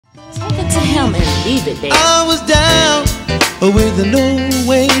him and leave it there. I was down with no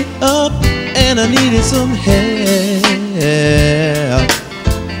way up, and I needed some help.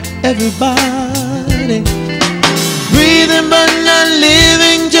 Everybody breathing but not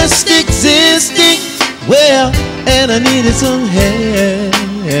living, just existing. Well, and I needed some help.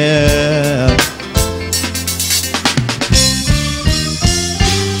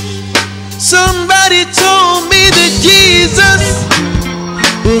 Somebody told me that Jesus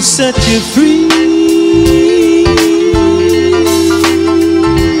will set you free.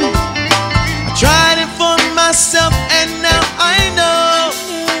 I tried it for myself, and now I know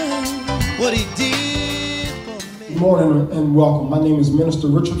what he did for me. Good morning and welcome. My name is Minister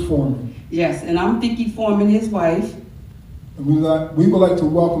Richard Foreman. Yes, and I'm Vicki Foreman, his wife. And we would like to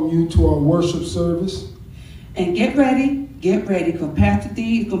welcome you to our worship service. And get ready, because Pastor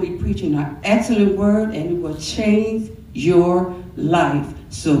D is going to be preaching an excellent word, and it will change your life.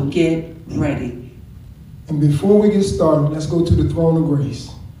 So get ready. And before we get started, let's go to the throne of grace.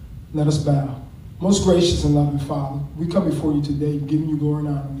 Let us bow. Most gracious and loving Father, we come before you today giving you glory and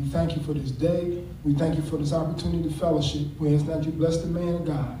honor. We thank you for this day. We thank you for this opportunity to fellowship. We ask that you bless the man of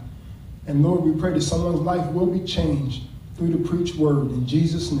God. And Lord, we pray that someone's life will be changed through the preached word. In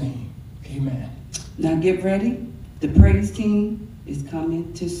Jesus' name, amen. Now get ready. The praise team is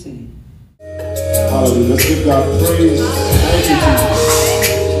coming to sing. Hallelujah. Let's give God praise. Thank you, Jesus.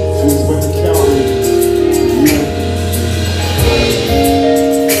 Please bring the calendar.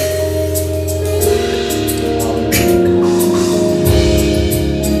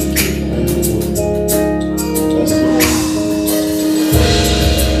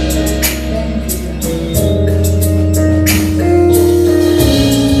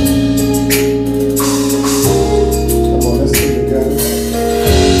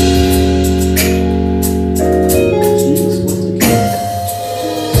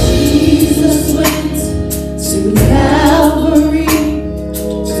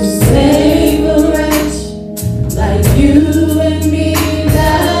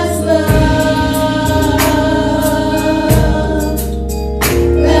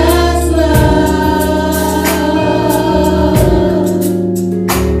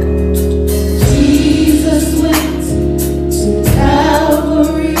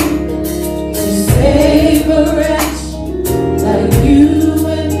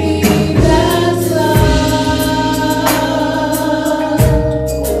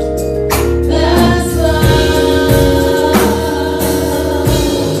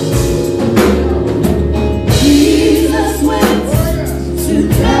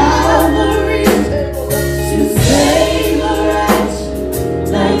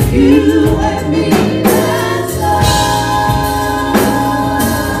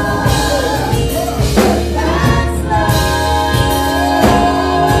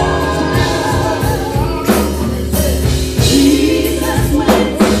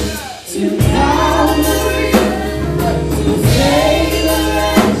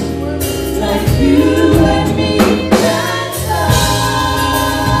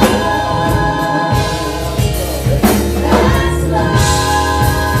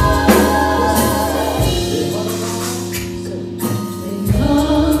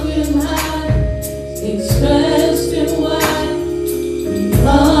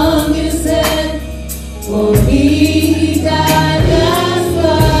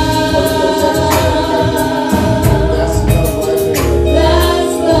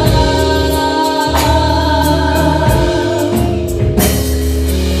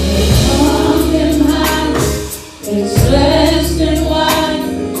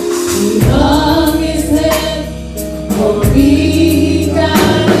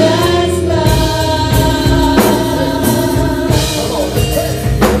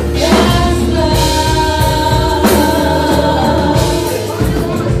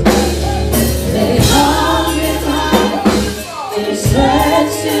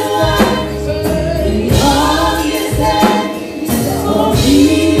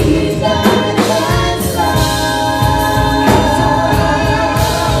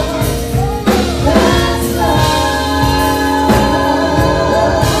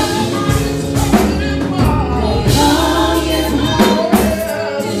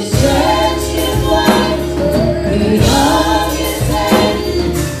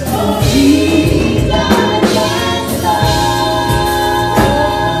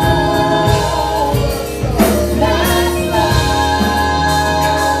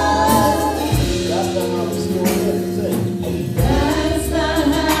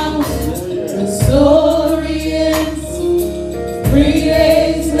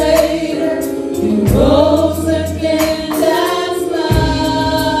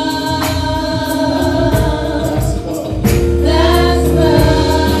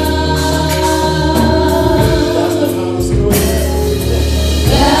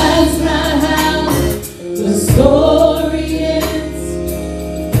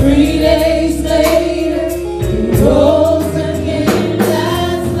 3 days later, he rose again.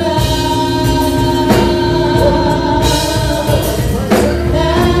 That's love.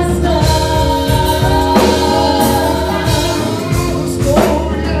 That's love.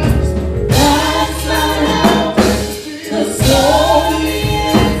 That's not how the story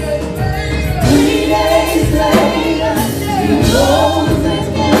ends. 3 days later, he rose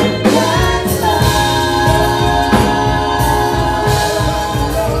again. That's love.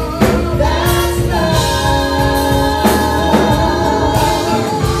 That's love.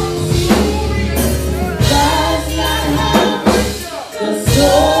 That's not how the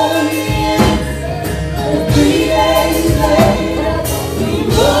story ends. 3 days later, he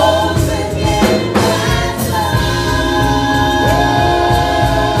rose again. That's love.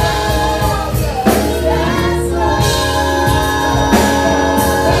 That's love.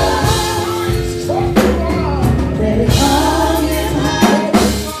 They hung him high,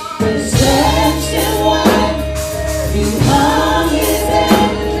 they stretched him wide. He hung his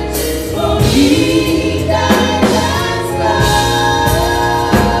head, for he died. That's love.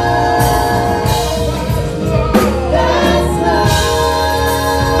 That's love.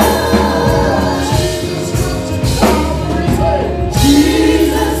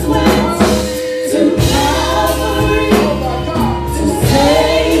 Jesus went to Calvary to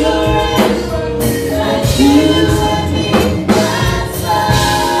save a wretch like you and me. That's love.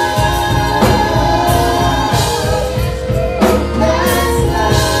 That's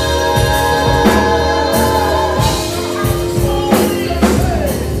love.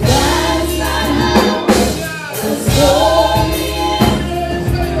 That's not how the story ends.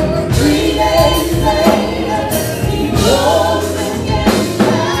 3 days later, he rose again.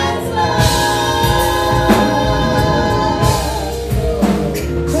 That's love.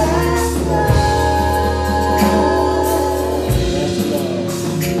 That's love.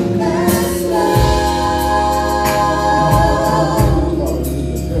 That's love. That's love.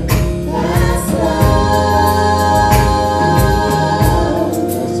 That's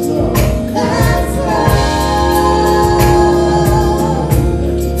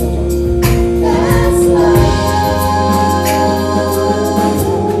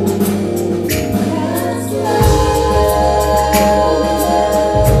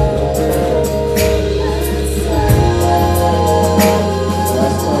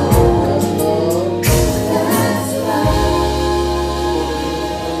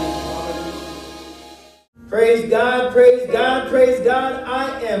Praise God, praise God, praise God.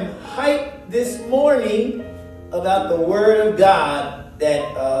 I am hyped this morning about the Word of God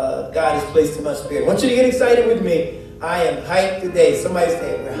that God has placed in my spirit. I want you to get excited with me. I am hyped today. Somebody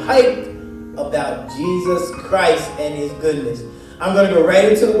say, we're hyped about Jesus Christ and His goodness. I'm going to go right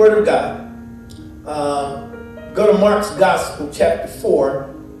into the Word of God. Go to Mark's Gospel, chapter 4.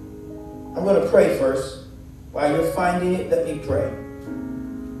 I'm going to pray first. While you're finding it, let me pray.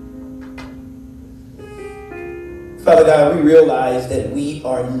 Father God, we realize that we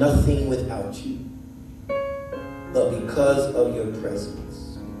are nothing without you. But because of your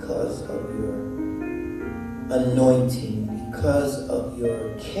presence, because of your anointing, because of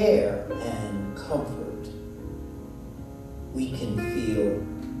your care and comfort, we can feel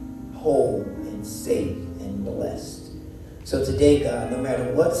whole and safe and blessed. So today, God, no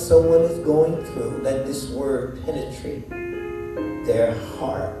matter what someone is going through, let this word penetrate their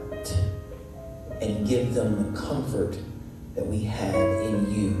heart and give them the comfort that we have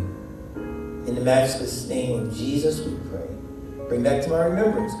in you. In the matchless name of Jesus, we pray. Bring back to my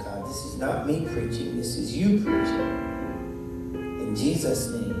remembrance, God. This is not me preaching. This is you preaching. In Jesus'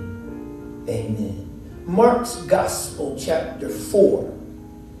 name, amen. Mark's Gospel, chapter 4.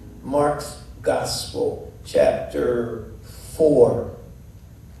 Mark's Gospel, chapter 4.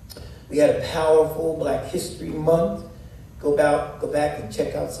 We had a powerful Black History Month. Go back and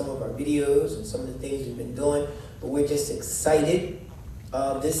check out some of our videos and some of the things we've been doing. But we're just excited.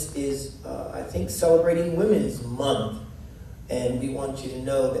 This is, I think, celebrating Women's Month. And we want you to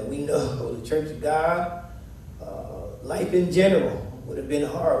know that we know the Church of God, life in general would have been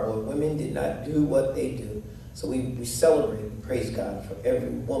horrible if women did not do what they do. So we celebrate and praise God for every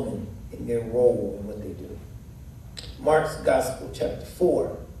woman in their role and what they do. Mark's Gospel, chapter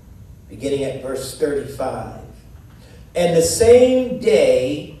 4, beginning at verse 35. And the same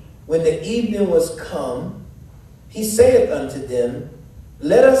day, when the evening was come, he saith unto them,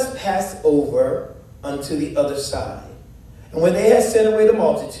 Let us pass over unto the other side. And when they had sent away the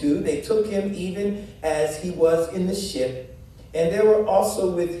multitude, they took him even as he was in the ship. And there were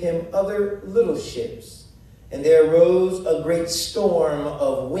also with him other little ships. And there arose a great storm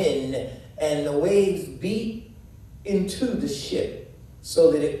of wind, and the waves beat into the ship, so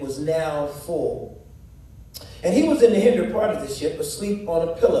that it was now full. And he was in the hinder part of the ship, asleep on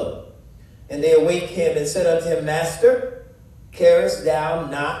a pillow. And they awake him and said unto him, Master, carest thou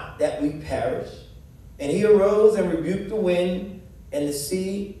not that we perish? And he arose and rebuked the wind, and the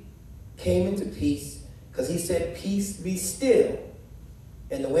sea came into peace, because he said, Peace, be still.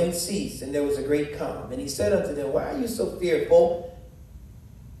 And the wind ceased, and there was a great calm. And he said unto them, Why are you so fearful?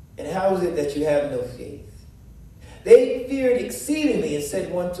 And how is it that you have no faith? They feared exceedingly and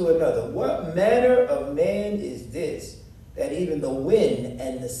said one to another, What manner of man is this, that even the wind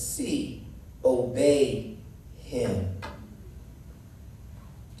and the sea obey him?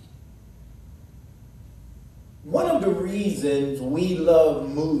 One of the reasons we love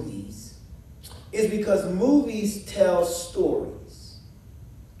movies is because movies tell stories.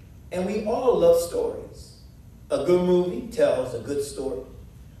 And we all love stories. A good movie tells a good story.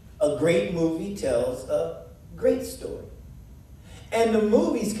 A great movie tells a great story. And the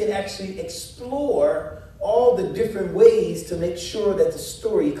movies can actually explore all the different ways to make sure that the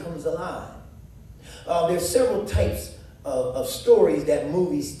story comes alive. There's several types of stories that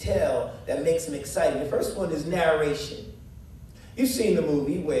movies tell that makes them exciting. The first one is narration. You've seen the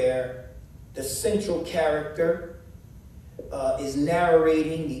movie where the central character is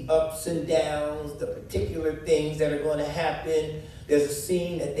narrating the ups and downs, the particular things that are going to happen. There's a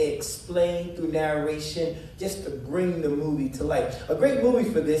scene that they explain through narration just to bring the movie to life. A great movie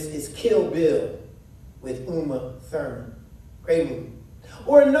for this is Kill Bill with Uma Thurman. Great movie.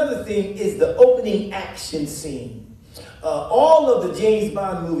 Or another thing is the opening action scene. All of the James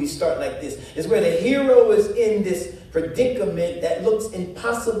Bond movies start like this. It's where the hero is in this predicament that looks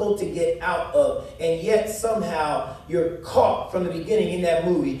impossible to get out of, and yet somehow you're caught from the beginning in that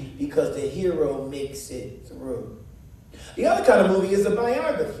movie because the hero makes it through. The other kind of movie is a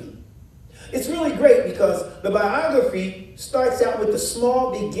biography. It's really great because the biography starts out with the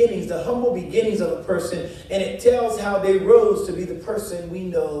small beginnings, the humble beginnings of a person, and it tells how they rose to be the person we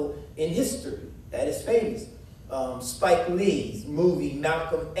know in history that is famous. Spike Lee's movie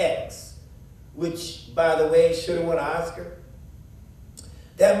Malcolm X, which, by the way, should have won an Oscar.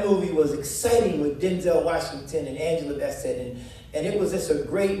 That movie was exciting with Denzel Washington and Angela Bassett, and it was just a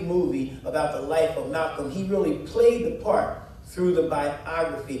great movie about the life of Malcolm. He really played the part through the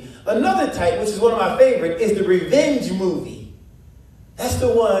biography. Another type, which is one of my favorite, is the revenge movie. That's the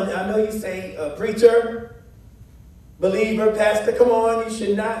one, I know you say, preacher, believer, pastor, come on, you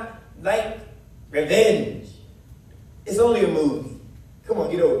should not like revenge. It's only a movie. Come on,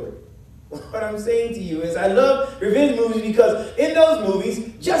 get over it. What I'm saying to you is I love revenge movies because in those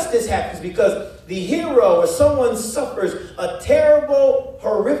movies, justice happens because the hero or someone suffers a terrible,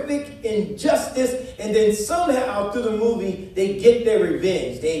 horrific injustice, and then somehow through the movie, they get their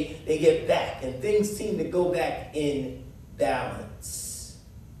revenge. They get back, and things seem to go back in balance.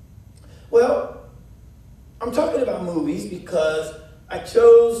 Well, I'm talking about movies because I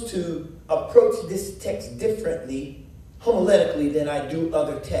chose to approach this text differently, homiletically, than I do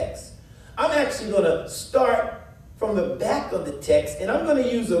other texts. I'm actually going to start from the back of the text, and I'm going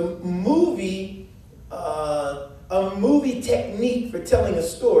to use a movie technique for telling a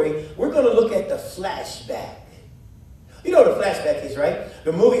story. We're going to look at the flashback. You know what a flashback is, right?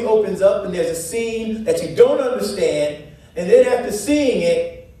 The movie opens up, and there's a scene that you don't understand, and then after seeing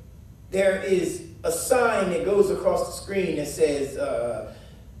it, there is a sign that goes across the screen that says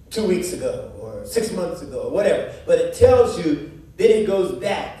 2 weeks ago, or 6 months ago, or whatever. But it tells you, then it goes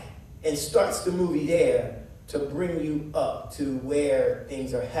back and starts the movie there to bring you up to where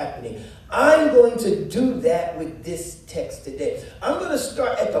things are happening. I'm going to do that with this text today. I'm going to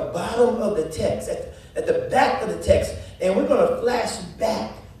start at the bottom of the text, at the back of the text, and we're going to flash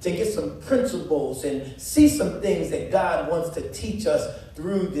back to get some principles and see some things that God wants to teach us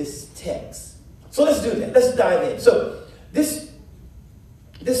through this text. So let's do that. Let's dive in. So let's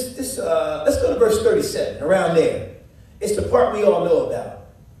go to verse 37, around there. It's the part we all know about.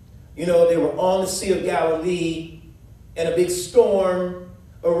 You know, they were on the Sea of Galilee, and a big storm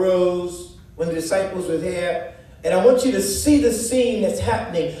arose when the disciples were there. And I want you to see the scene that's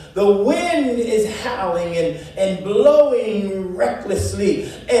happening. The wind is howling and blowing recklessly.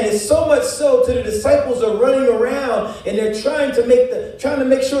 And it's so much so to the disciples are running around and they're trying to make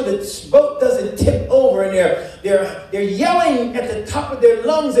sure the boat doesn't tip over. And they're yelling at the top of their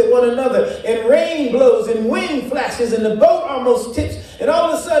lungs at one another. And rain blows and wind flashes and the boat almost tips. And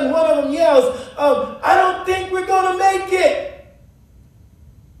all of a sudden one of them yells, I don't think we're going to make it.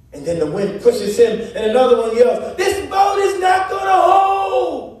 And then the wind pushes him, and another one yells, this boat is not going to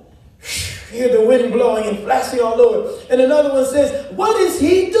hold. Hear the wind blowing and flashing all over. And another one says, what is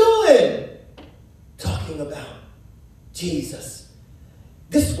he doing? Talking about Jesus.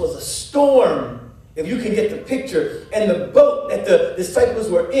 This was a storm, if you can get the picture. And the boat that the disciples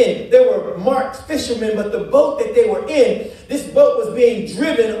were in, they were marked fishermen, but the boat that they were in, this boat was being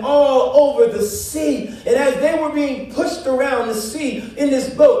driven all over the sea. And as they were being pushed around the sea in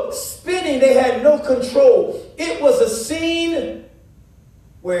this boat, spinning, they had no control. It was a scene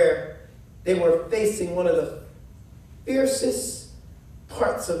where they were facing one of the fiercest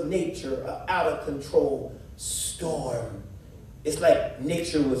parts of nature, an out of control storm. It's like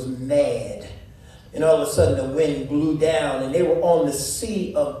nature was mad. And all of a sudden the wind blew down and they were on the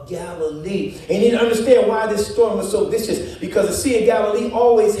Sea of Galilee. And you need to understand why this storm was so vicious. Because the Sea of Galilee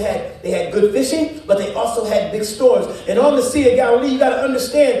always had good fishing, but they also had big storms. And on the Sea of Galilee, you got to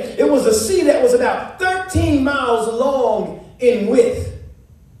understand, it was a sea that was about 13 miles long in width.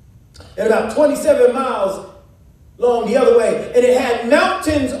 And about 27 miles long the other way. And it had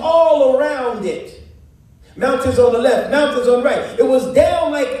mountains all around it. Mountains on the left, mountains on the right. It was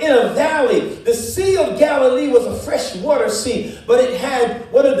down like in a valley. The Sea of Galilee was a freshwater sea, but it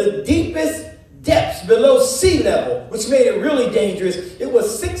had one of the deepest depths below sea level, which made it really dangerous. It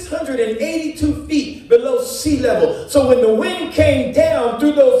was 682 feet below sea level. So when the wind came down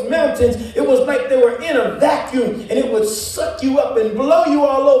through those mountains, it was like they were in a vacuum, and it would suck you up and blow you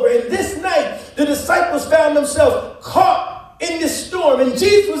all over. And this night, the disciples found themselves caught in this storm, and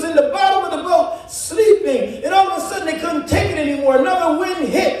Jesus was in the bottom of the boat sleeping, and all of a sudden they couldn't take it anymore. Another wind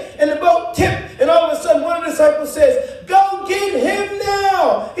hit and the boat tipped, and all of a sudden one of the disciples says, "Go get him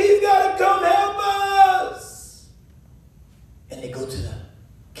now, he's got to come help us." And they go to the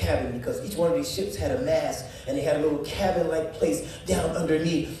cabin, because each one of these ships had a mast, and they had a little cabin like place down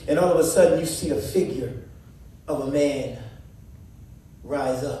underneath. And all of a sudden you see a figure of a man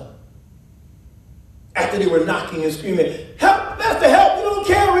rise up. After they were knocking and screaming, "Help, Master, help, we don't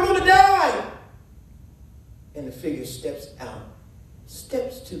care, we're going to die." And the figure steps out,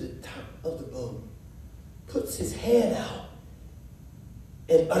 steps to the top of the boat, puts his hand out,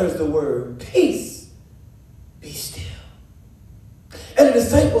 and utters the word, "Peace, be still." And the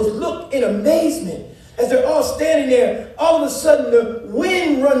disciples look in amazement. As they're all standing there, all of a sudden the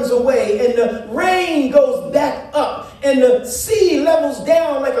wind runs away and the rain goes back up and the sea levels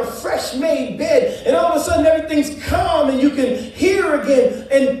down like a fresh made bed. And all of a sudden everything's calm and you can hear again.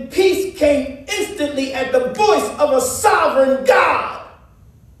 And peace came instantly at the voice of a sovereign God.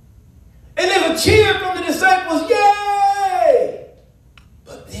 And there's a cheer from the disciples, "Yay!"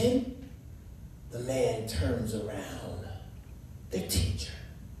 But then the man turns around, their teacher,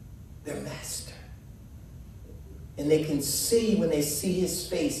 their master. And they can see, when they see his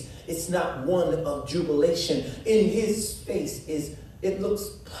face, it's not one of jubilation. In his face it looks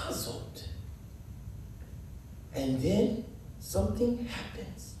puzzled. And then something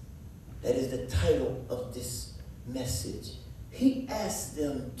happens. That is the title of this message. He asked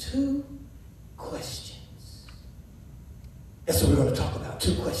them 2 questions. That's what we're going to talk about.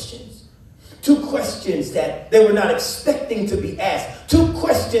 2 questions. 2 questions that they were not expecting to be asked. 2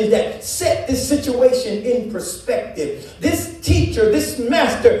 questions that set this situation in perspective. This teacher, this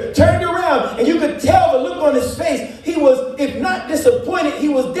master, turned around and you could tell the look on his face. He was, if not disappointed, he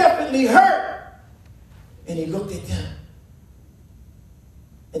was definitely hurt. And he looked at them.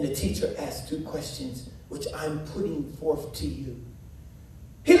 And the teacher asked 2 questions, which I'm putting forth to you.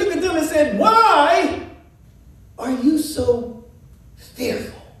 He looked at them and said, "Why are you so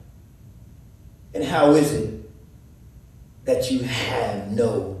fearful? And how is it that you have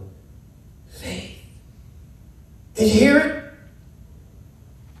no faith?" Did you hear it?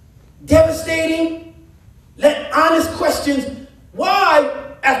 Devastating, honest questions. Why,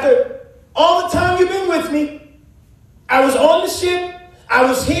 after all the time you've been with me, I was on the ship, I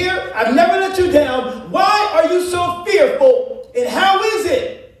was here, I've never let you down, why are you so fearful? And how is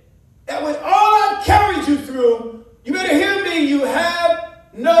it that with all I've carried you through, you better hear me, you have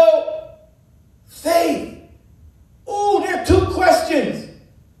no faith? Oh, there are 2 questions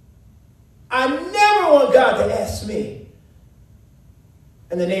I never want God to ask me.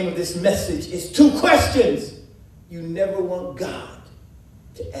 And the name of this message is 2 questions you never want God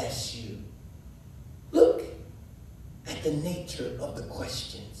to ask you. Look at the nature of the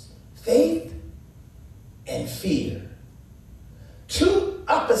questions. Faith and fear. 2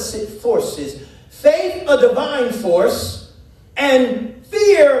 opposite forces. Faith, a divine force, and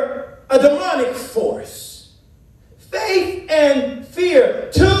fear, a demonic force. Faith and fear,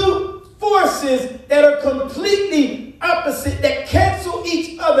 2 forces that are completely opposite, that cancel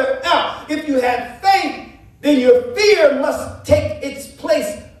each other out. If you have faith, then your fear must take its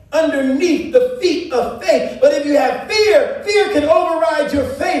place underneath the feet of faith. But if you have fear, fear can override your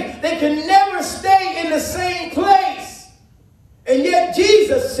faith. They can never stay in the same place. And yet Jesus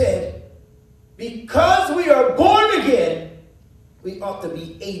Jesus said, because we are born again, we ought to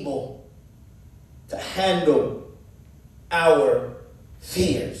be able to handle our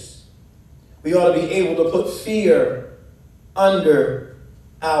fears. We ought to be able to put fear under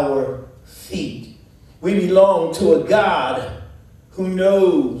our feet. We belong to a God who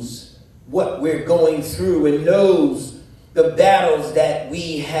knows what we're going through and knows the battles that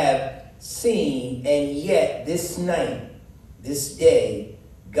we have seen. And yet this night, this day,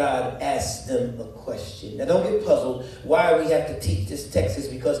 God asked them a question. Now don't get puzzled why we have to teach this text is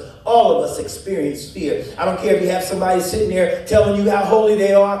because all of us experience fear. I don't care if you have somebody sitting there telling you how holy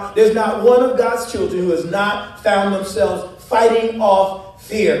they are. There's not one of God's children who has not found themselves fighting off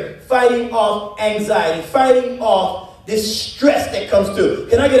fear, fighting off anxiety, fighting off this stress that comes through.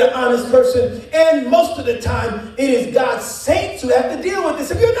 Can I get an honest person? And most of the time, it is God's saints who have to deal with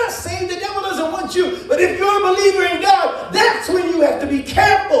this. If you're not saved, the devil doesn't want you. But if you're a believer in God, that's when you have to be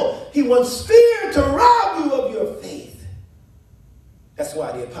careful. He wants fear to rob you of your faith. That's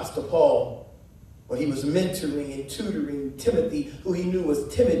why the Apostle Paul, when he was mentoring and tutoring Timothy, who he knew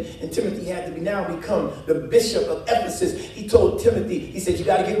was timid, and Timothy had to now become the bishop of Ephesus, he told Timothy, he said, you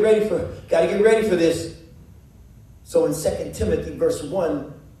got to get ready for this. So in 2 Timothy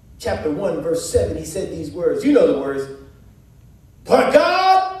chapter 1, verse 7, he said these words. You know the words. For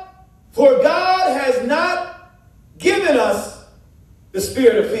God has not given us the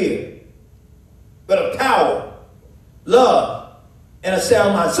spirit of fear, but of power, love, and a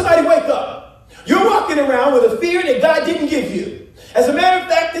sound mind. Somebody wake up. You're walking around with a fear that God didn't give you. As a matter of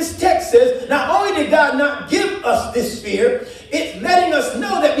fact, this text says, not only did God not give us this fear, it's letting us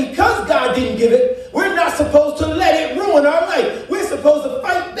know that because God didn't give it, we're not supposed to let it ruin our life. We're supposed to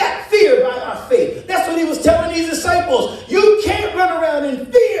fight back fear by our faith. That's what he was telling these disciples. You can't run around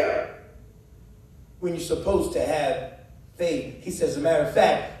in fear when you're supposed to have faith. He says, as a matter of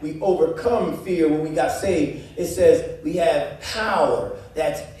fact, we overcome fear when we got saved. It says we have power.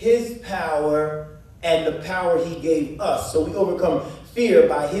 That's his power and the power he gave us. So we overcome fear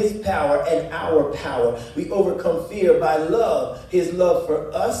by his power and our power. We overcome fear by love, his love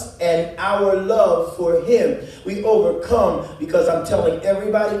for us and our love for him. We overcome because I'm telling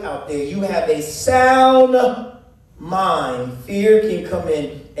everybody out there, you have a sound mind. Fear can come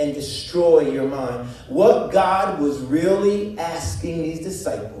in and destroy your mind. What God was really asking these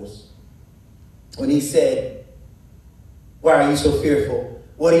disciples when he said, why are you so fearful?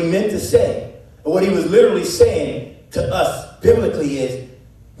 What he meant to say, or what he was literally saying to us biblically is,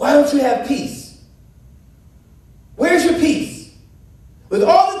 why don't you have peace? Where's your peace? With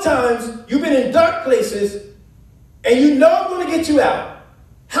all the times you've been in dark places and you know I'm going to get you out,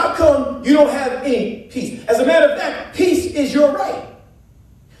 how come you don't have any peace? As a matter of fact, peace is your right.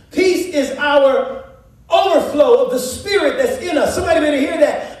 Peace is our overflow of the Spirit that's in us. Somebody better hear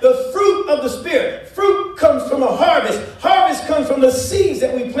that. The fruit of the Spirit. Fruit comes from a harvest. Harvest comes from the seeds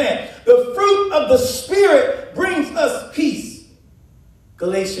that we plant. The fruit of the Spirit brings us peace.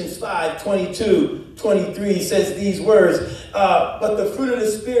 Galatians 5:22-23 says these words, but the fruit of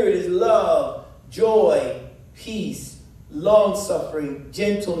the Spirit is love, joy, peace, long-suffering,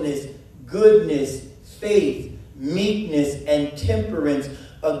 gentleness, goodness, faith, meekness, and temperance.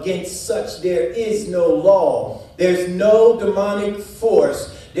 Against such there is no law. There's no demonic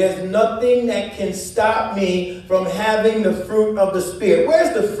force. There's nothing that can stop me from having the fruit of the Spirit.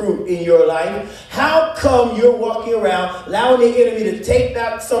 Where's the fruit in your life? How come you're walking around allowing the enemy to take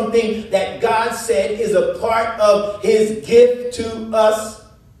back something that God said is a part of his gift to us?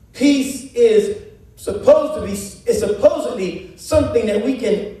 Peace is supposedly something that we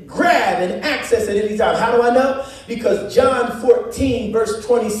can grab and access at any time. How do I know? Because John 14, verse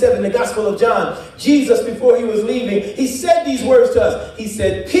 27, the Gospel of John, Jesus, before he was leaving, he said these words to us. He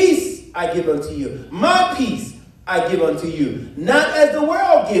said, peace I give unto you. My peace I give unto you. Not as the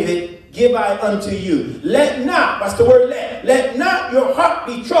world giveth, give I unto you. Let not, what's the word let not your heart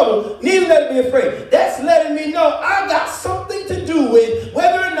be troubled, neither let it be afraid. That's letting me know I got something to do with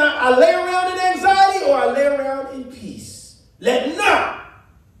whether or not I lay around in anxiety or I lay around in peace. Let not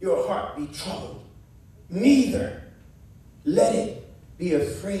your heart be troubled, neither let it be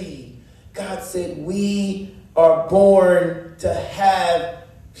afraid. God said we are born to have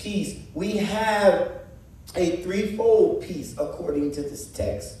peace. We have a threefold peace according to this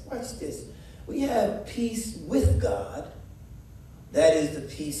text. Watch this. We have peace with God. That is the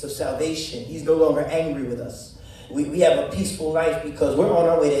peace of salvation. He's no longer angry with us. we have a peaceful life because we're on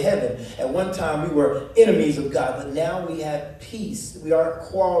our way to heaven. At one time, we were enemies of God, but now we have peace. We aren't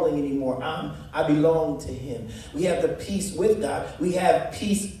quarreling anymore. I belong to him. We have the peace with God. We have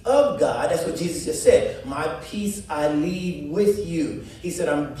peace of God. That's what Jesus just said. My peace I leave with you. He said,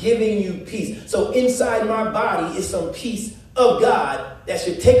 I'm giving you peace. So inside my body is some peace of God that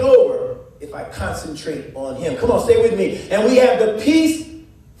should take over if I concentrate on him. Come on, stay with me. And we have the peace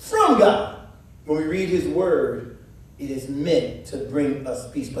from God. When we read his word, it is meant to bring us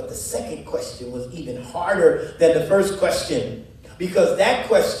peace. But the second question was even harder than the first question. Because that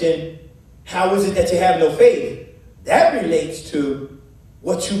question, how is it that you have no faith? That relates to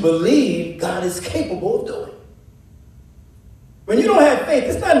what you believe God is capable of doing. When you don't have faith,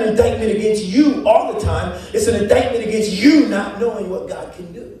 it's not an indictment against you all the time. It's an indictment against you not knowing what God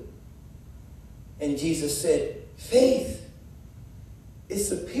can do. And Jesus said, faith is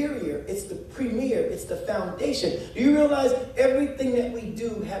superior. It's the premier. It's the foundation. Do you realize everything that we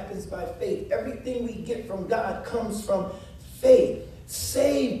do happens by faith? Everything we get from God comes from faith.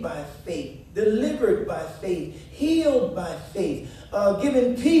 Saved by faith. Delivered by faith. Healed by faith.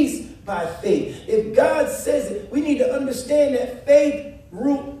 Given peace by faith. If God says it, we need to understand that faith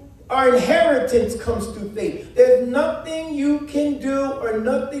root. Our inheritance comes through faith. There's nothing you can do or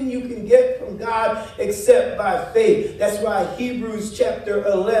nothing you can get from God except by faith. That's why Hebrews chapter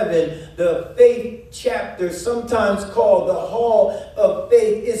 11, the faith chapter, sometimes called the Hall of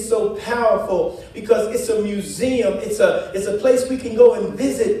Faith, is so powerful because it's a museum. It's a place we can go and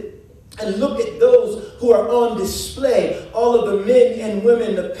visit and look at those who are on display. All of the men and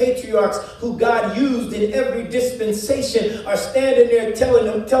women, the patriarchs who God used in every dispensation are standing there telling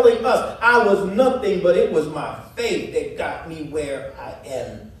us, I was nothing, but it was my faith that got me where I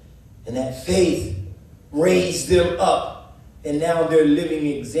am. And that faith raised them up. And now they're living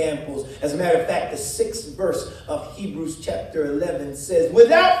examples. As a matter of fact, the 6th verse of Hebrews chapter 11 says,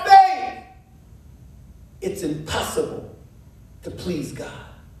 without faith, it's impossible to please God.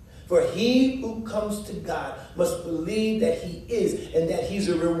 For he who comes to God must believe that he is, and that he's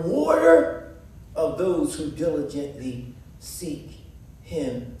a rewarder of those who diligently seek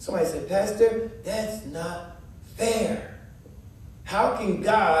him. Somebody said, Pastor, that's not fair. How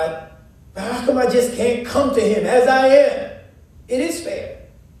come I just can't come to him as I am? It is fair.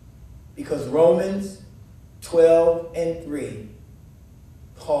 Because Romans 12:3,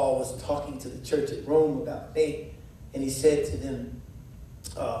 Paul was talking to the church at Rome about faith, and he said to them,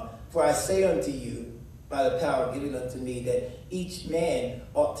 for I say unto you, by the power given unto me, that each man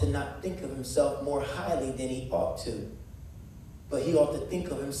ought to not think of himself more highly than he ought to, but he ought to think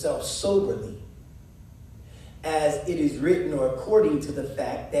of himself soberly, as it is written, or according to the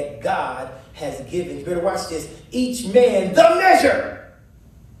fact that God has given. You better watch this. Each man the measure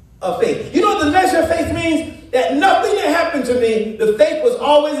of faith. You know what the measure of faith means? That nothing that happened to me, the faith was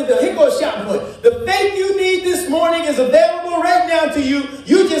always available. Here goes a shouting point. The faith you need this morning is available right now to you.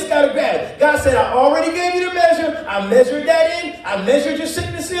 You just got to grab it. God said, I already gave you the measure. I measured that in. I measured your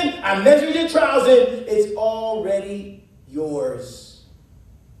sickness in. I measured your trials in. It's already yours.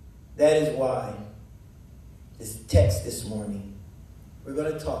 That is why this text this morning, we're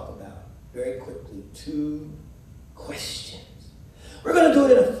going to talk about very quickly 2 questions. We're going to do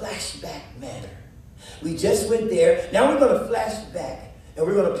it in a flashback manner. We just went there. Now we're going to flash back, and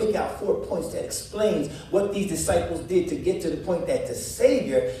we're going to pick out 4 points that explains what these disciples did to get to the point that the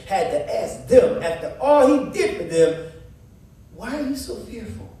Savior had to ask them, after all he did for them, why are you so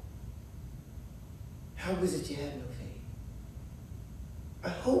fearful? How is it you have no faith? I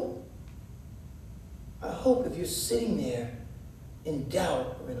hope if you're sitting there in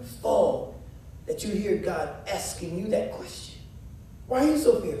doubt or in a fog, that you hear God asking you that question. Why are you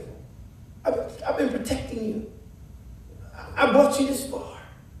so fearful? I've been protecting you. I brought you this far.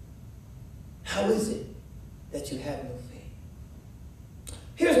 How is it that you have no faith?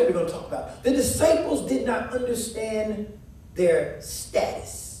 Here's what we're going to talk about. The disciples did not understand their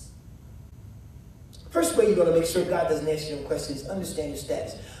status. First way you're going to make sure God doesn't ask you no questions, understand your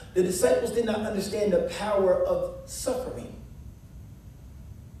status. The disciples did not understand the power of suffering.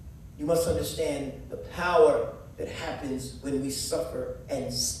 You must understand the power that happens when we suffer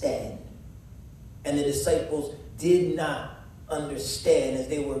and stand. And the disciples did not understand, as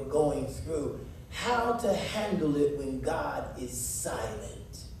they were going through, how to handle it when God is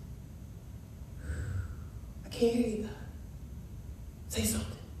silent. I can't hear you, God. Say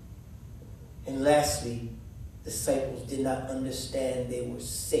something. And lastly, disciples did not understand they were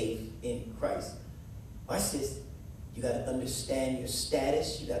safe in Christ. Watch this. You got to understand your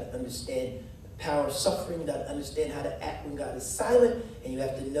status. You got to understand the power of suffering. You got to understand how to act when God is silent. And you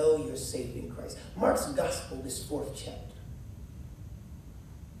have to know you're saved in Christ. Mark's gospel, this 4th chapter,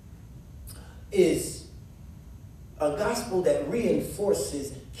 is a gospel that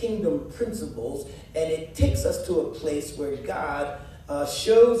reinforces kingdom principles, and it takes us to a place where God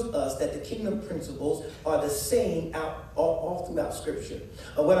shows us that the kingdom principles are the same all throughout Scripture.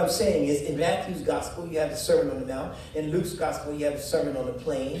 What I'm saying is, in Matthew's gospel, you have the Sermon on the Mount. In Luke's gospel, you have the Sermon on the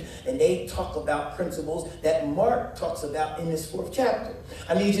Plain. And they talk about principles that Mark talks about in this 4th chapter.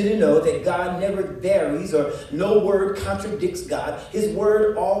 I need you to know that God never varies, or no word contradicts God. His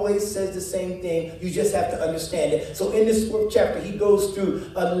word always says the same thing. You just have to understand it. So in this 4th chapter, he goes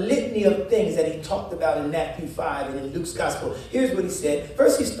through a litany of things that he talked about in Matthew 5 and in Luke's gospel. Here's what he said.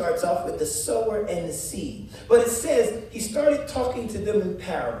 First, he starts off with the sower and the seed. But it says he started talking to them in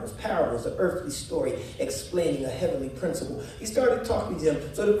parables. Parables, an earthly story explaining a heavenly principle. He started talking to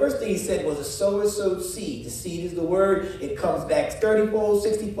them. So the first thing he said was a sower sowed seed. The seed is the word. It comes back 30-fold,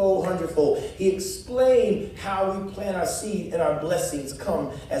 60-fold, 100-fold. He explained how we plant our seed and our blessings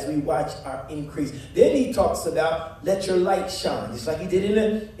come as we watch our increase. Then he talks about let your light shine. Just like he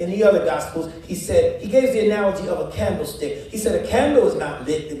did in the other gospels. He said, he gave the analogy of a candlestick. He said a candle is not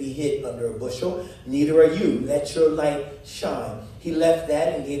lit to be hid under a bushel. Neither are you. Let your light shine. He left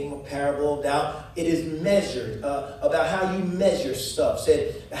that and gave him a parable about it is measured, about how you measure stuff.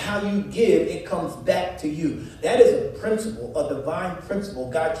 Said how you give, it comes back to you. That is a principle, a divine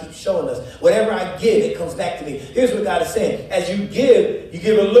principle God keeps showing us. Whatever I give, it comes back to me. Here's what God is saying. As you give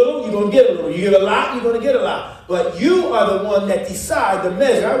a little, you're going to get a little. You give a lot, you're going to get a lot. But you are the one that decide the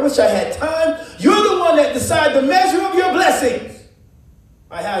measure. I wish I had time. You're the one that decide the measure of your blessings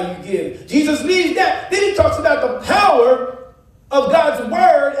by how you give. Jesus leaves that. Then he talks about the power of God's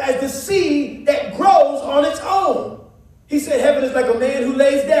word as the seed that grows on its own. He said heaven is like a man who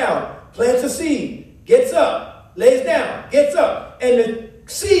lays down, plants a seed, gets up, lays down, gets up. And the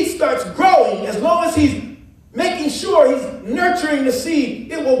seed starts growing. As long as he's making sure he's nurturing the seed,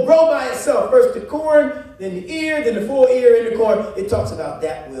 it will grow by itself. First the corn, then the ear, then the full ear in the corn. It talks about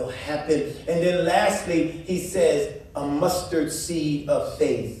that will happen. And then lastly, he says a mustard seed of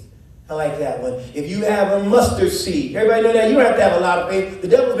faith. I like that one. If you have a mustard seed, everybody know that? You don't have to have a lot of faith. The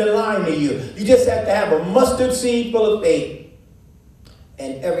devil's been lying to you. You just have to have a mustard seed full of faith,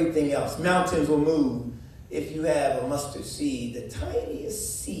 and everything else. Mountains will move if you have a mustard seed, the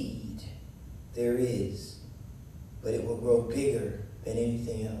tiniest seed there is, but it will grow bigger than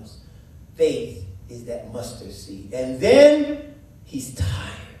anything else. Faith is that mustard seed. And then he's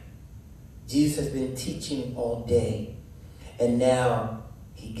tired. Jesus has been teaching all day, and now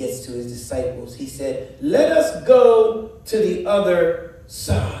he gets to his disciples. He said, let us go to the other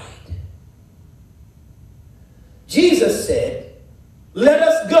side. Jesus said, let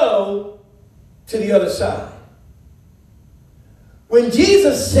us go to the other side. When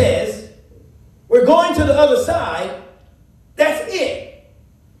Jesus says, we're going to the other side, that's it.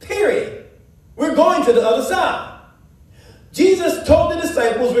 Period. We're going to the other side. Jesus told the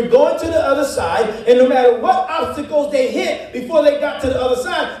disciples, we're going to the other side, and no matter what obstacles they hit before they got to the other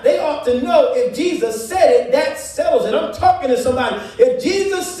side, they ought to know if Jesus said it, that settles it. I'm talking to somebody. If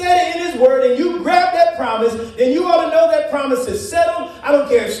Jesus said it in his word and you grab that promise, then you ought to know that promise is settled. I don't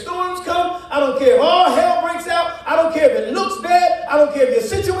care if storms come. I don't care if all hell breaks out. I don't care if it looks bad. I don't care if your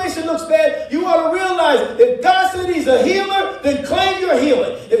situation looks bad. You ought to realize if God said he's a healer, then claim your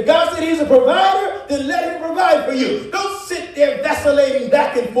healing. If God said he's a provider, then let him provide for you. Don't sit there vacillating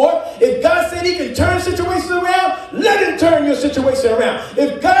back and forth. If God said he can turn situations around, let him turn your situation around.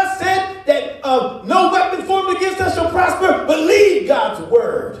 If God said that no weapon formed against us shall prosper, believe God's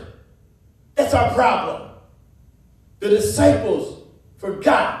word. That's our problem. The disciples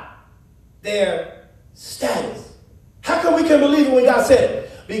forgot their status. How come we can believe it when God said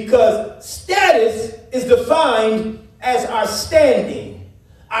it? Because status is defined as our standing,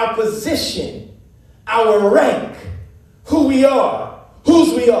 our position, our rank, who we are,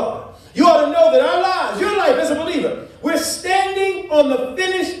 whose we are. You ought to know that our lives, your life as a believer, we're standing on the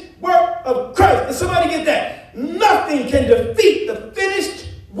finished work of Christ. Did somebody get that? Nothing can defeat the finished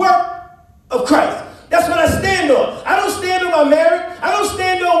work of Christ. That's what I stand on. I don't stand on my merit. I don't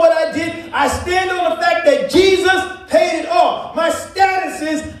stand on what I did. I stand on the fact that Jesus paid it all. My status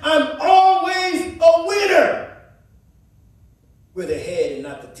is I'm always a winner. We're the head and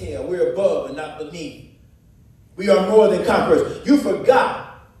not the tail. We're above and not beneath. We are more than conquerors. You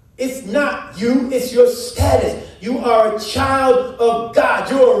forgot. It's not you, it's your status. You are a child of God.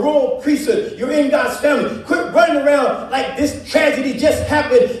 You're a royal priesthood. You're in God's family. Quit running around like this tragedy just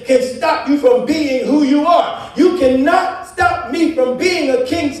happened can stop you from being who you are. You cannot stop me from being a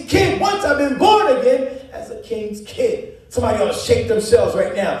king's kid once I've been born again as a king's kid. Somebody ought to shake themselves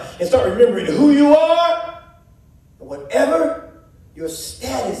right now and start remembering who you are. And whatever your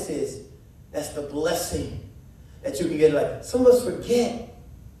status is, that's the blessing that you can get in life. Some of us forget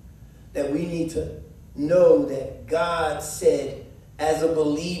that we need to know that God said, as a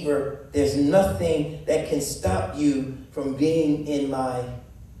believer, there's nothing that can stop you from being in my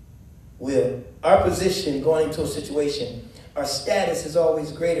will. Our position going into a situation, our status is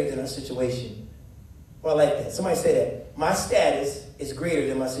always greater than our situation. Well, I like that. Somebody say that. My status is greater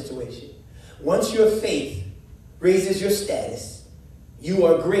than my situation. Once your faith raises your status, you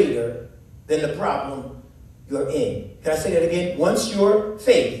are greater than the problem you're in. Can I say that again? Once your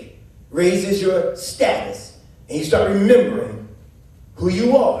faith raises your status and you start remembering who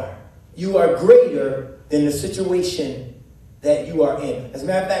you are greater than the situation that you are in. As a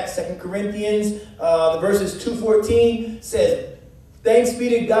matter of fact, 2 Corinthians, the verses 2:14 says, thanks be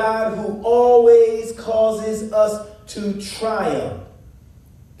to God who always causes us to triumph.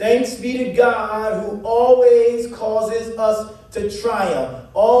 Thanks be to God who always causes us to triumph.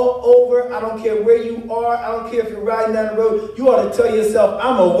 All over, I don't care where you are, I don't care if you're riding down the road, you ought to tell yourself,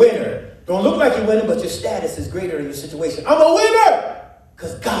 I'm a winner. Don't look like you're winning, but your status is greater than your situation. I'm a winner!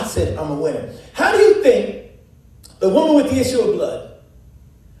 Because God said I'm a winner. How do you think the woman with the issue of blood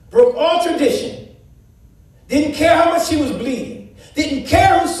broke all tradition, didn't care how much she was bleeding, didn't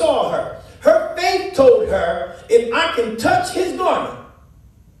care who saw her? Her faith told her, if I can touch his garment,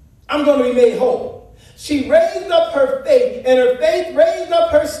 I'm going to be made whole. She raised up her faith, and her faith raised up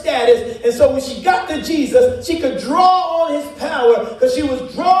her status. And so when she got to Jesus, she could draw on his power because she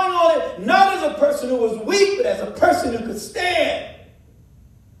was drawing on it not as a person who was weak, but as a person who could stand.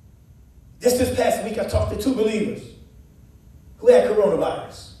 Just this past week, I talked to two believers who had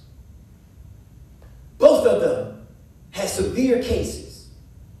coronavirus. Both of them had severe cases.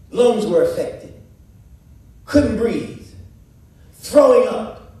 Lungs were affected. Couldn't breathe. Throwing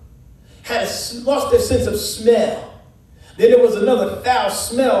up. Lost their sense of smell. Then there was another foul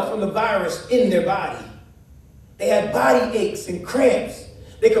smell from the virus in their body. They had body aches and cramps.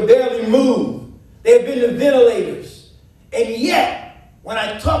 They could barely move. They had been to ventilators. And yet, when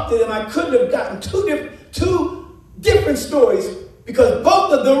I talked to them, I couldn't have gotten two different stories because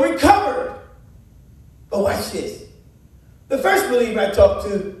both of them recovered. But watch this. The first believer I talked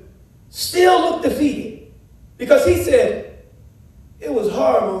to still looked defeated because he said, it was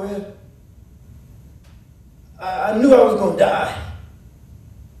horrible, man. I knew I was going to die.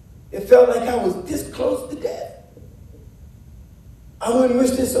 It felt like I was this close to death. I wouldn't wish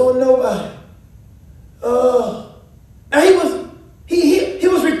this on nobody. Now he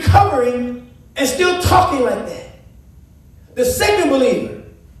was recovering and still talking like that. The second believer,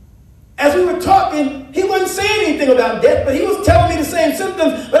 as we were talking, he wasn't saying anything about death, but he was telling me the same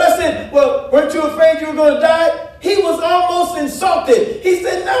symptoms. But I said, well, weren't you afraid you were going to die? He was almost insulted. He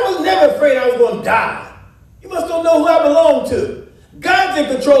said, I was never afraid I was going to die. You must don't know who I belong to. God's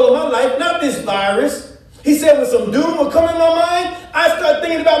in control of my life, not this virus. He said when some doom would come in my mind, I start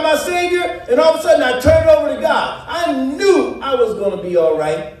thinking about my Savior, and all of a sudden I turn it over to God. I knew I was going to be all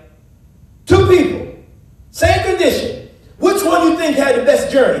right. Two people, same condition. Which one do you think had the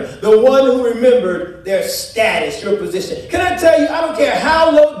best journey? The one who remembered their status, your position. Can I tell you, I don't care how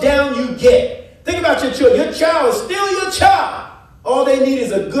low down you get. Think about your children. Your child is still your child. All they need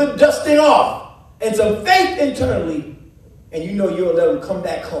is a good dusting off and some faith internally, and you know you'll let them come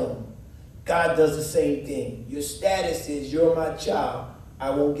back home. God does the same thing. Your status is, you're my child.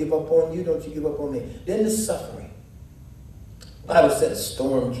 I won't give up on you. Don't you give up on me. Then the suffering. The Bible said a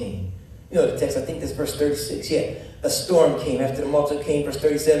storm came. You know the text, I think that's verse 36. Yeah, a storm came. After the multitude came, verse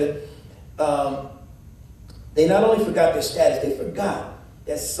 37. They not only forgot their status, they forgot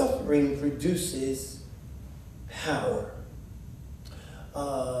that suffering produces power.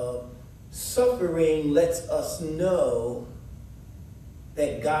 Suffering lets us know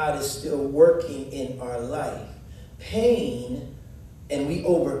that God is still working in our life. Pain, and we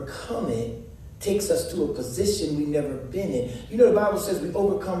overcome it, takes us to a position we've never been in. You know, the Bible says we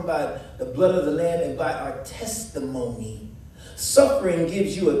overcome by the blood of the Lamb and by our testimony. Suffering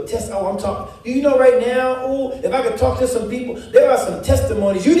gives you a test. Oh, I'm talking. Do you know right now, oh, if I could talk to some people, there are some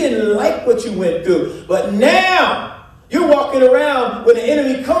testimonies. You didn't like what you went through, but now you're walking around when the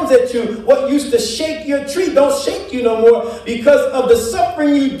enemy comes at you. What used to shake your tree don't shake you no more because of the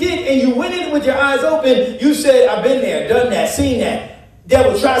suffering you did, and you went in with your eyes open. You said, I've been there, done that, seen that.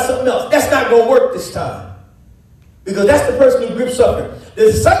 Devil, try something else. That's not going to work this time. Because that's the person who grips suffering.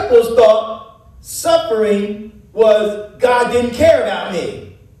 The disciples thought suffering was God didn't care about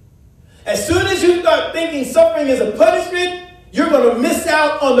me. As soon as you start thinking suffering is a punishment, you're going to miss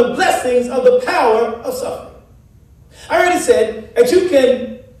out on the blessings of the power of suffering. I already said that you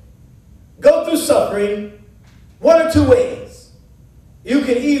can go through suffering one or two ways. You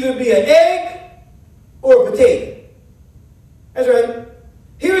can either be an egg or a potato. That's right.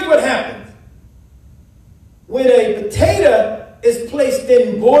 Here's what happens. When a potato is placed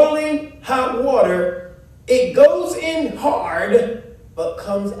in boiling hot water, it goes in hard, but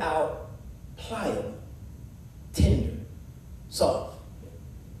comes out pliable, tender, soft.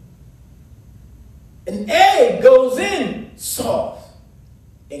 An egg goes in soft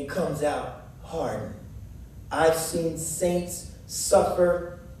and comes out hardened. I've seen saints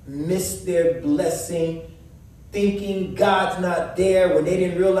suffer, miss their blessing, thinking God's not there when they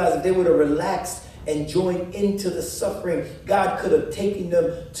didn't realize if they would have relaxed and joined into the suffering, God could have taken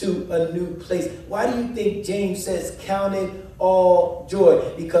them to a new place. Why do you think James says, count it all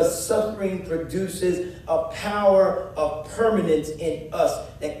joy? Because suffering produces a power of permanence in us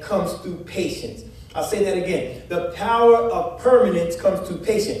that comes through patience. I'll say that again. The power of permanence comes through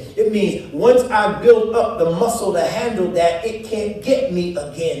patience. It means once I build up the muscle to handle that, it can't get me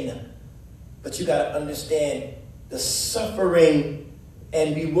again. But you got to understand the suffering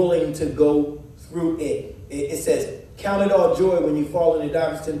and be willing to go through it. It says, count it all joy when you fall into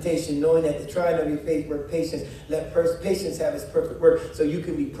diverse temptation, knowing that the trying of your faith work patience. Let patience have its perfect work, so you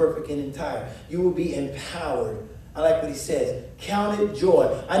can be perfect and entire. You will be empowered. I like what he says. Count it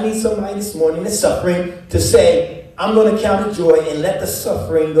joy. I need somebody this morning that's suffering to say, I'm going to count it joy and let the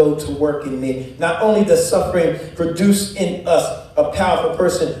suffering go to work in me. Not only does suffering produce in us a powerful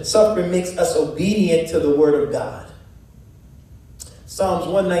person, suffering makes us obedient to the word of God. Psalms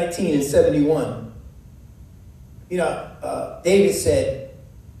 119 and 71. David said,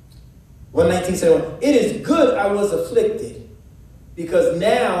 119:71, it is good I was afflicted, because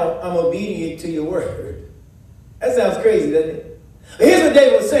now I'm obedient to your word. That sounds crazy, doesn't it? But here's what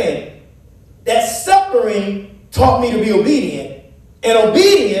David was saying. That suffering taught me to be obedient, and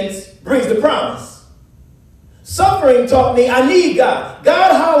obedience brings the promise. Suffering taught me I need God.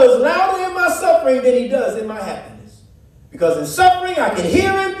 God hollers louder in my suffering than he does in my happiness. Because in suffering, I can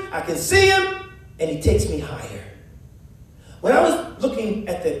hear him, I can see him, and he takes me higher. When I was looking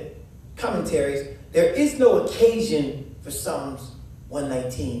at the commentaries, there is no occasion for Psalms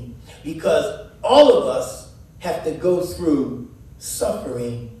 119, because all of us have to go through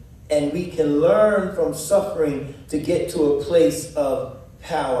suffering, and we can learn from suffering to get to a place of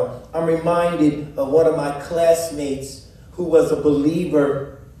power. I'm reminded of one of my classmates who was a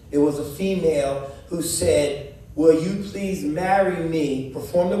believer. It was a female who said, will you please marry me,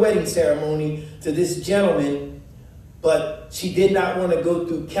 perform the wedding ceremony to this gentleman, but she did not want to go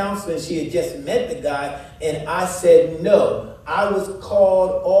through counseling. She had just met the guy, and I said no. I was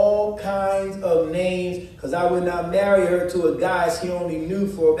called all kinds of names because I would not marry her to a guy she only knew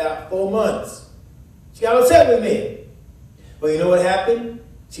for about 4 months. She got upset with me. Well, you know what happened?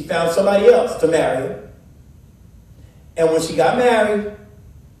 She found somebody else to marry her. And when she got married,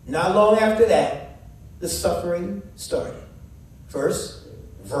 not long after that, the suffering started. First,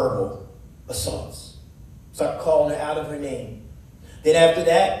 verbal assaults. Start calling her out of her name. Then after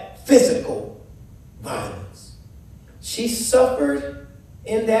that, physical violence. She suffered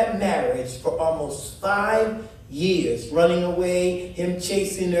in that marriage for almost 5 years, running away, him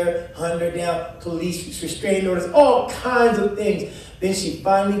chasing her, hunting her down, police restraining orders, all kinds of things. Then she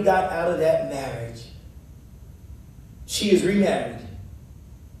finally got out of that marriage. She is remarried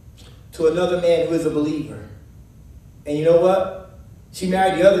to another man who is a believer. And you know what? She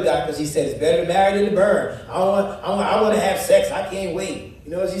married the other guy because he said, it's better to marry than to burn. I want to have sex. I can't wait.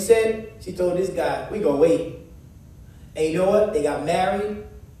 You know what she said? She told this guy, we gonna wait. And you know what? They got married.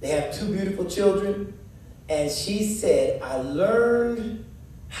 They have 2 beautiful children. And she said, I learned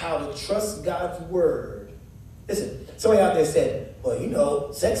how to trust God's word. Listen, somebody out there said,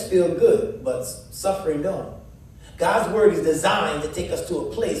 well, sex feels good, but suffering don't. God's word is designed to take us to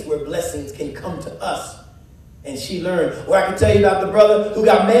a place where blessings can come to us. And she learned. Or I can tell you about the brother who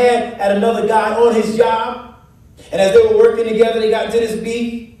got mad at another guy on his job. And as they were working together, they got into this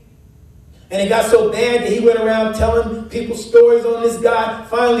beef. And it got so bad that he went around telling people stories on this guy.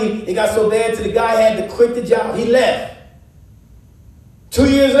 Finally, it got so bad that the guy had to quit the job. He left. 2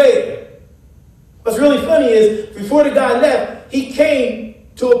 years later. What's really funny is, before the guy left, he came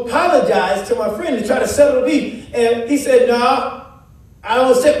to apologize to my friend to try to settle the beef. And he said, no, I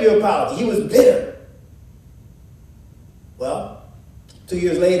don't accept your apology. He was bitter. Well, 2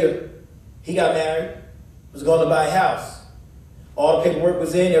 years later, he got married. was going to buy a house. All the paperwork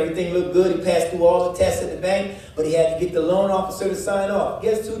was in, everything looked good. He passed through all the tests at the bank, but he had to get the loan officer to sign off.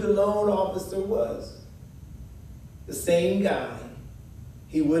 Guess who the loan officer was? The same guy.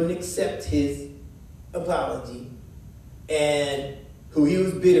 He wouldn't accept his apology and who he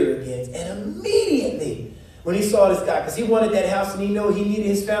was bitter against. And immediately, when he saw this guy, because he wanted that house and he knew he needed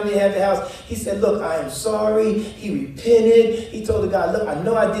his family to have the house, he said, look, I am sorry. He repented. He told the guy, look, I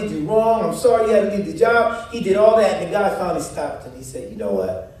know I did you wrong. I'm sorry you had to leave the job. He did all that, and the guy finally stopped him. He said, you know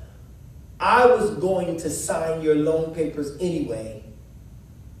what? I was going to sign your loan papers anyway.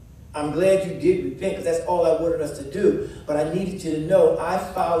 I'm glad you did repent, because that's all I wanted us to do. But I needed you to know I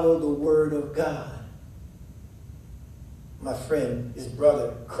follow the word of God. My friend, his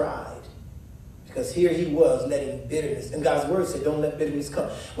brother, cried. Because here he was letting bitterness. And God's word said, don't let bitterness come.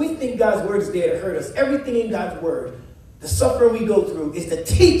 We think God's word is there to hurt us. Everything in God's word, the suffering we go through, is to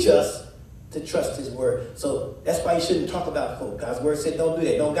teach us to trust his word. So that's why you shouldn't talk about folk. God's word said, don't do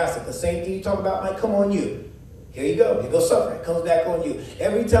that. Don't gossip. The same thing you talk about might come on you. Here you go. Here goes suffering. It comes back on you.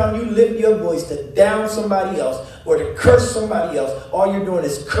 Every time you lift your voice to down somebody else or to curse somebody else, all you're doing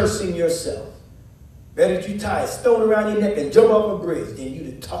is cursing yourself. Better you tie a stone around your neck and jump off a bridge than you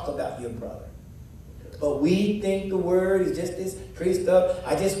to talk about your brother. But we think the word is just this priest up.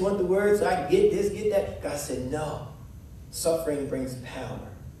 I just want the word so I can get this, get that. God said, no. Suffering brings power.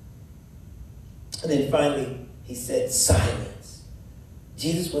 And then finally, he said, silence.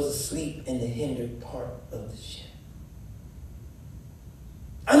 Jesus was asleep in the hindered part of the ship.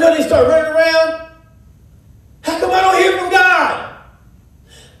 I know they start running around. How come I don't hear from God?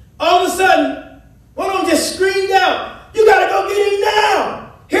 All of a sudden, one of them just screamed out, you got to go get him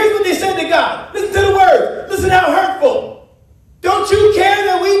now. Here's what they said to God. Listen to the word. Listen how hurtful. Don't you care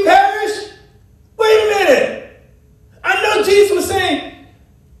that we perish? Wait a minute. I know Jesus was saying,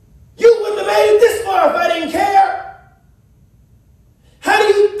 you wouldn't have made it this far if I didn't care. How do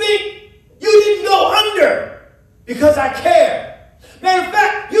you think you didn't go under? Because I care. Matter of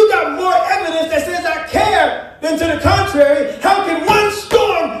fact, you got more evidence that says I care than to the contrary. How can one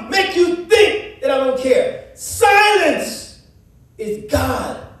storm make you think that I don't care? Silence is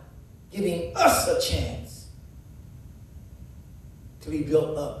God giving us a chance to be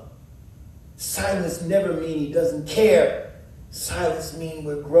built up. Silence never means he doesn't care. Silence means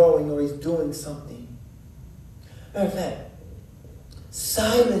we're growing or he's doing something. Matter of fact,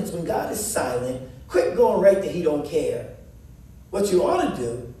 silence, when God is silent, quit going right that he don't care. What you ought to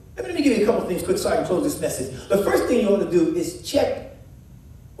do, let me give you a couple things quick so I can close this message. The first thing you ought to do is check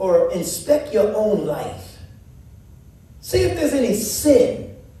or inspect your own life. See if there's any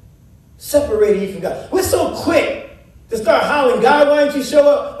sin separating you from God. We're so quick to start hollering, God, why don't you show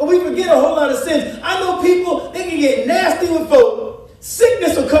up? But we forget a whole lot of sins. I know people, they can get nasty with folk.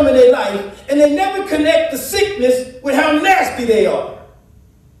 Sickness will come in their life, and they never connect the sickness with how nasty they are.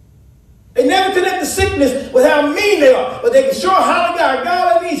 They never connect the sickness with how mean they are. But they can sure holler, God,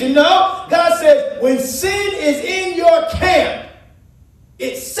 I need you. No, God says, when sin is in your camp,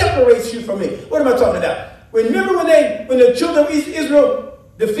 it separates you from me. What am I talking about? Remember when the children of Israel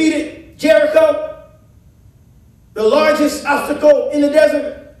defeated Jericho? The largest obstacle in the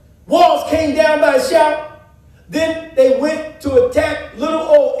desert. Walls came down by a shout. Then they went to attack little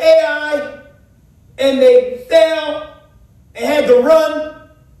old Ai, and they fell and had to run.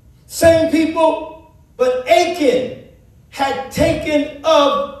 Same people, but Achan had taken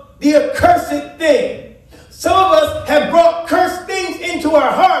of the accursed thing. Some of us have brought cursed things into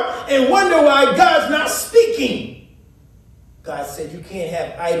our heart and wonder why God's not speaking. God said, you can't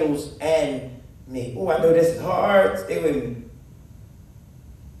have idols and me. Oh, I know this is hard. Stay with me.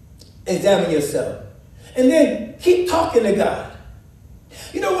 Examine yourself. And then keep talking to God.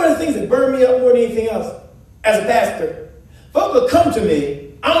 You know one of the things that burn me up more than anything else? As a pastor, folks will come to me.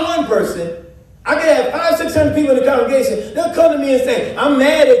 I'm one person. I can have 500, 600 people in the congregation. They'll come to me and say, I'm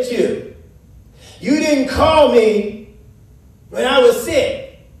mad at you. You didn't call me when I was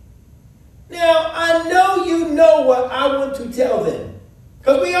sick. Now, I know you know what I want to tell them.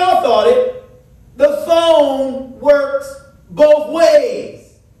 Because we all thought it. The phone works both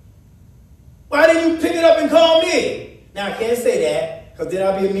ways. Why didn't you pick it up and call me? Now, I can't say that, because then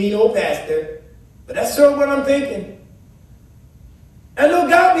I'll be a mean old pastor. But that's sort of what I'm thinking. I know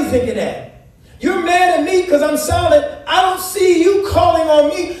God be thinking that. You're mad at me because I'm silent. I don't see you calling on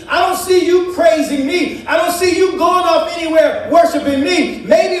me. I don't see you praising me. I don't see you going off anywhere worshiping me.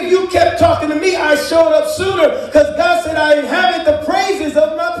 Maybe if you kept talking to me, I showed up sooner, because God said I inhabit the praises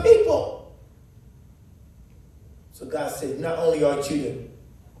of my people. So God said, not only aren't you to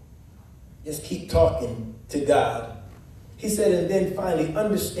just keep talking to God, he said, and then finally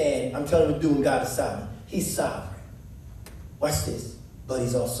understand, I'm telling you to do when God is silent. He's sovereign. Watch this. But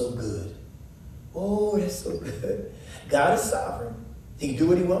he's also good. Oh, that's so good. God is sovereign. He can do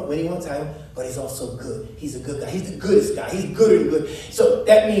what he wants, when he wants, but he's also good. He's a good guy. He's the goodest guy. He's gooder than good. So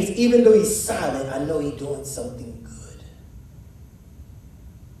that means even though he's silent, I know he's doing something good.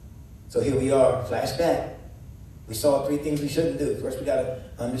 So here we are, flashback. We saw 3 things we shouldn't do. First, we got to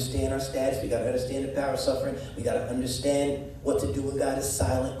understand our status. We got to understand the power of suffering. We got to understand what to do when God is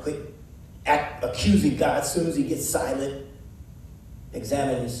silent. Quit accusing God as soon as he gets silent.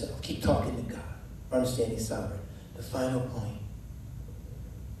 Examine yourself. Keep talking to God. Understand he's sovereign. The final point.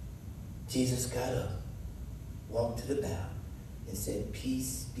 Jesus got up, walked to the bow, and said,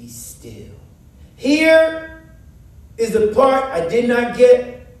 "Peace, be still." Here is the part I did not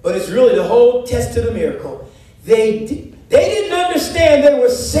get, but it's really the whole test to the miracle. They didn't understand they were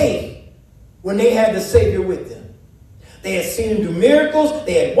safe when they had the Savior with them. They had seen him do miracles.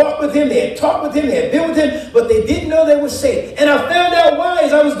 They had walked with him. They had talked with him. They had been with him, but they didn't know they were safe. And I found out why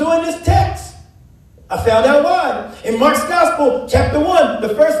as I was doing this text. I found out why. In Mark's Gospel, chapter 1,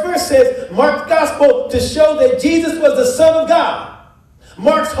 the first verse says, Mark's Gospel to show that Jesus was the Son of God.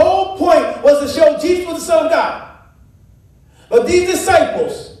 Mark's whole point was to show Jesus was the Son of God. But these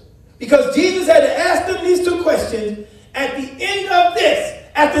disciples, because Jesus had to ask them these 2 questions, at the end of this,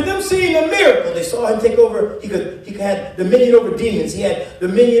 after them seeing a miracle, they saw him take over. He had dominion over demons. He had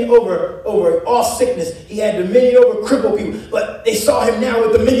dominion over all sickness. He had dominion over crippled people. But they saw him now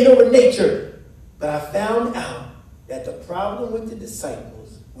with dominion over nature. But I found out that the problem with the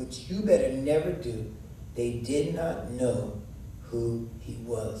disciples, which you better never do, they did not know who he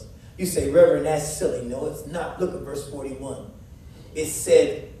was. You say, "Reverend, that's silly." No, it's not. Look at verse 41. It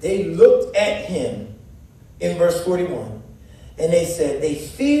said they looked at him in verse 41. And they said, they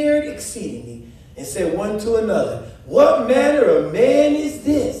feared exceedingly and said one to another, "What manner of man is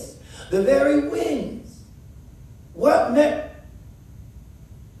this? The very winds. What man?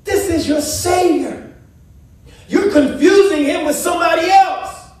 This is your Savior. You're confusing him with somebody else."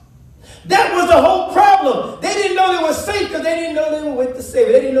 That was the whole problem. They didn't know they were safe because they didn't know they were with the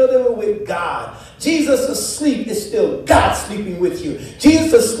Savior. They didn't know they were with God. Jesus asleep is still God sleeping with you.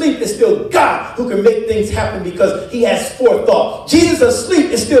 Jesus asleep is still God who can make things happen because he has forethought. Jesus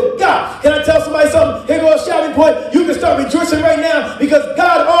asleep is still God. Can I tell somebody something? Here goes a shouting point. You can start rejoicing right now because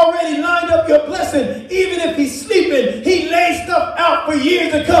God already lined up your blessing. Even if he's sleeping, he laid stuff out for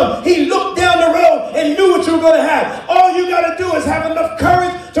years to come. He looked down the road and knew what you were going to have. All you got to do is have enough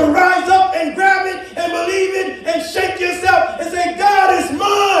courage to rise up and grab it and believe it and shake yourself and say, "God is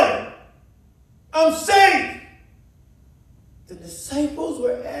mine. I'm safe." The disciples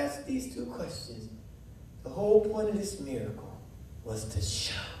were asked these 2 questions. The whole point of this miracle was to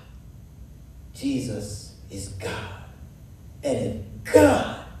show Jesus is God. And if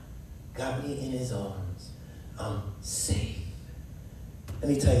God got me in his arms, I'm safe. Let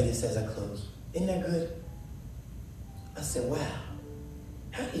me tell you this as I close. Isn't that good? I said, wow.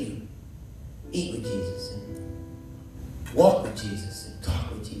 How do you eat with Jesus and walk with Jesus and talk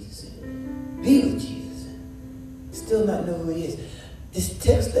with Jesus and be with Jesus and still not know who he is? This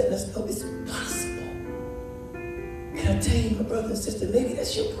text letting us know it's possible. Can I tell you, my brother and sister, maybe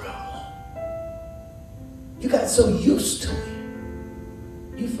that's your problem. You got so used to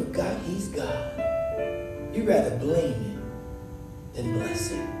him, you forgot he's God. You rather blame him than bless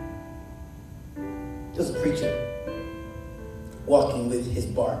him. There's a preacher walking with his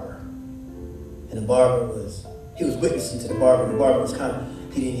barber. And the barber was witnessing to the barber. And the barber was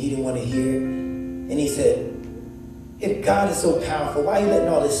he didn't want to hear. And he said, "If God is so powerful, why are you letting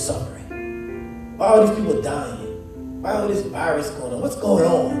all this suffering? Why are all these people dying? Why all this virus going on? What's going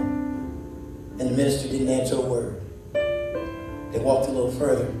on?" And the minister didn't answer a word. They walked a little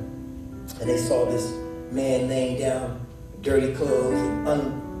further. And they saw this man laying down, dirty clothes, and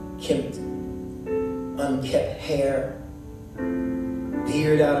unkept hair.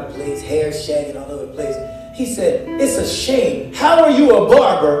 Beard out of place, hair shagging all over the place. He said, "It's a shame. How are you a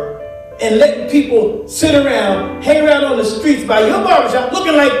barber and letting people sit around, hang around on the streets by your barbershop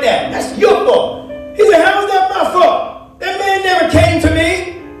looking like that? That's your fault." He said, "How is that my fault? That man never came to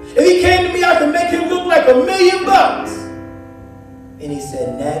me. If he came to me, I could make him look like $1 million." And he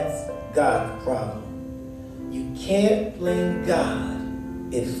said, "That's God's problem. You can't blame God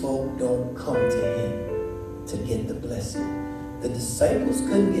if folk don't come to him to get the blessing." The disciples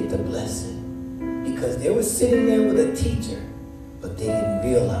couldn't get the blessing because they were sitting there with a teacher, but they didn't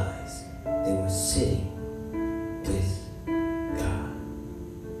realize they were sitting with God.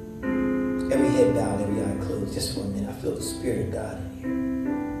 Every head bowed, every eye closed, just for a minute. I feel the Spirit of God in here.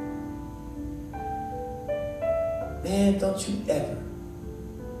 Man, don't you ever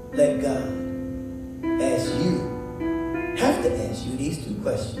let God have to ask you these two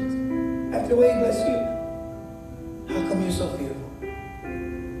questions. After the way he blessed you, how come you're so fearful?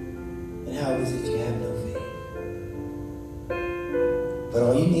 And how is it you have no faith? But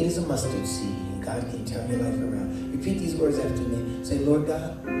all you need is a mustard seed, and God can turn your life around. Repeat these words after me. Say, Lord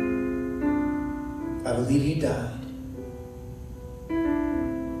God, I believe you died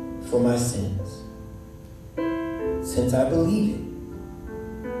for my sins. Since I believe it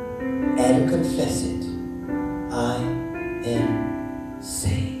and confess it, I am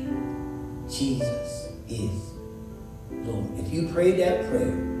saved. Jesus is Lord. If you prayed that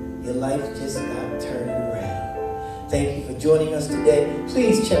prayer, your life just got turned around. Thank you for joining us today.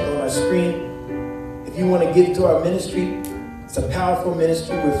 Please check on our screen. If you want to give to our ministry, it's a powerful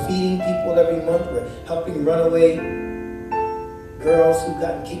ministry. We're feeding people every month. We're helping runaway girls who've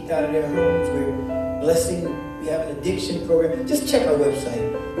gotten kicked out of their homes. We're blessing. We have an addiction program. Just check our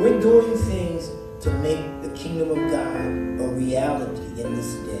website. We're doing things to make the kingdom of God a reality in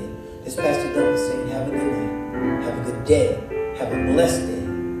this day. This Pastor Dunkins saying, have a good night. Have a good day. Have a blessed day.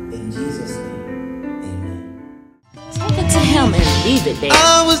 In Jesus' name, amen. Take it to him and leave it there.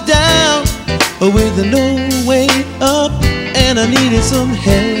 I was down with no way up, and I needed some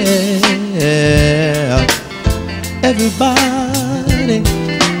help. Everybody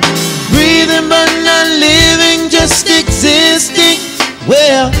breathing but not living, just existing.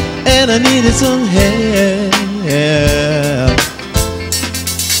 Well, and I needed some help.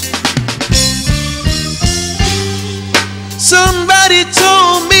 Somebody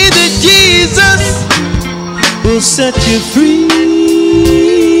told me that Jesus will set you free.